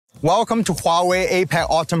Welcome to Huawei APAC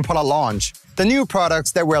Autumn Product Launch. The new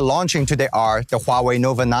products that we're launching today are the Huawei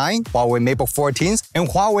Nova 9, Huawei MateBook 14s, and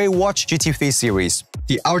Huawei Watch GT series.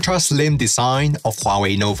 The ultra-slim design of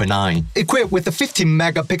Huawei Nova 9, equipped with a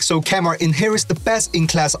 15-megapixel camera, inherits the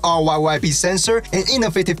best-in-class RYYB sensor and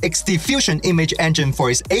innovative XT Fusion image engine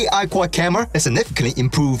for its AI quad camera that significantly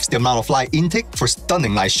improves the amount of light intake for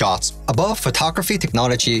stunning night shots. Above photography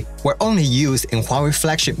technology were only used in Huawei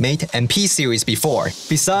flagship Mate and P series before.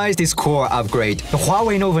 Besides this core upgrade, the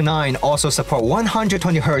Huawei Nova 9 also supports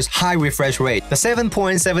 120Hz high refresh rate, the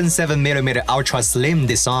 7.77mm ultra-slim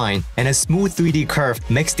design, and a smooth 3D curve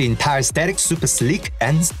makes the entire aesthetic super sleek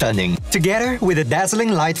and stunning. Together with a dazzling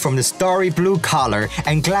light from the starry blue color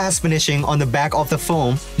and glass finishing on the back of the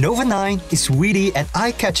phone, Nova 9 is really an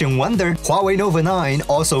eye-catching wonder. Huawei Nova 9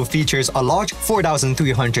 also features a large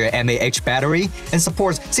 4300 mAh battery and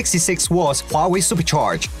supports 66 watts Huawei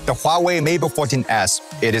Supercharge. The Huawei MateBook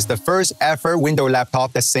 14S. It is the first ever Windows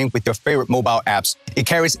laptop that syncs with your favorite mobile apps. It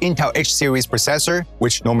carries Intel H series processor,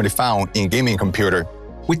 which normally found in gaming computer.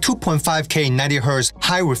 With 2.5K 90Hz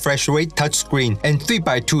high refresh rate touchscreen and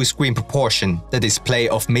 3:2 screen proportion, the display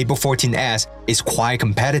of MateBook 14S is quite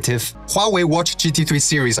competitive. Huawei Watch GT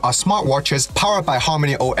series are smartwatches powered by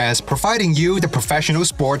Harmony OS, providing you the professional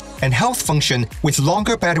sport and health function with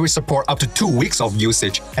longer battery support up to 2 weeks of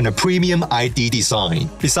usage and a premium ID design.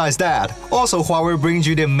 Besides that, also Huawei brings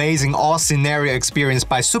you the amazing all-scenario experience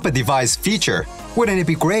by Super Device feature. Wouldn't it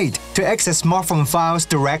be great to access smartphone files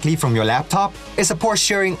directly from your laptop? It supports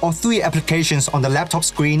sharing of 3 applications on the laptop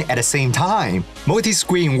screen at the same time.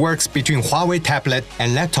 Multi-screen works between Huawei tablet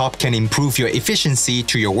and laptop can improve your efficiency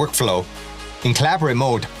to your workflow. In Collaborate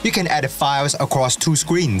mode, you can edit files across 2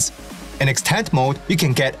 screens. In Extend mode, you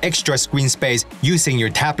can get extra screen space using your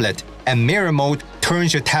tablet. And Mirror mode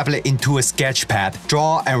turns your tablet into a sketchpad.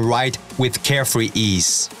 Draw and write with carefree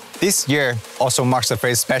ease. This year also marks a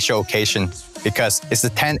very special occasion because it's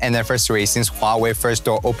the 10th anniversary since Huawei first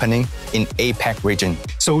store opening in APAC region.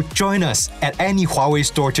 So join us at any Huawei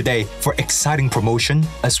store today for exciting promotion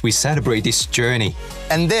as we celebrate this journey.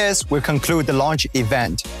 And this will conclude the launch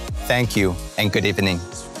event. Thank you and good evening.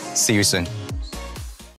 See you soon.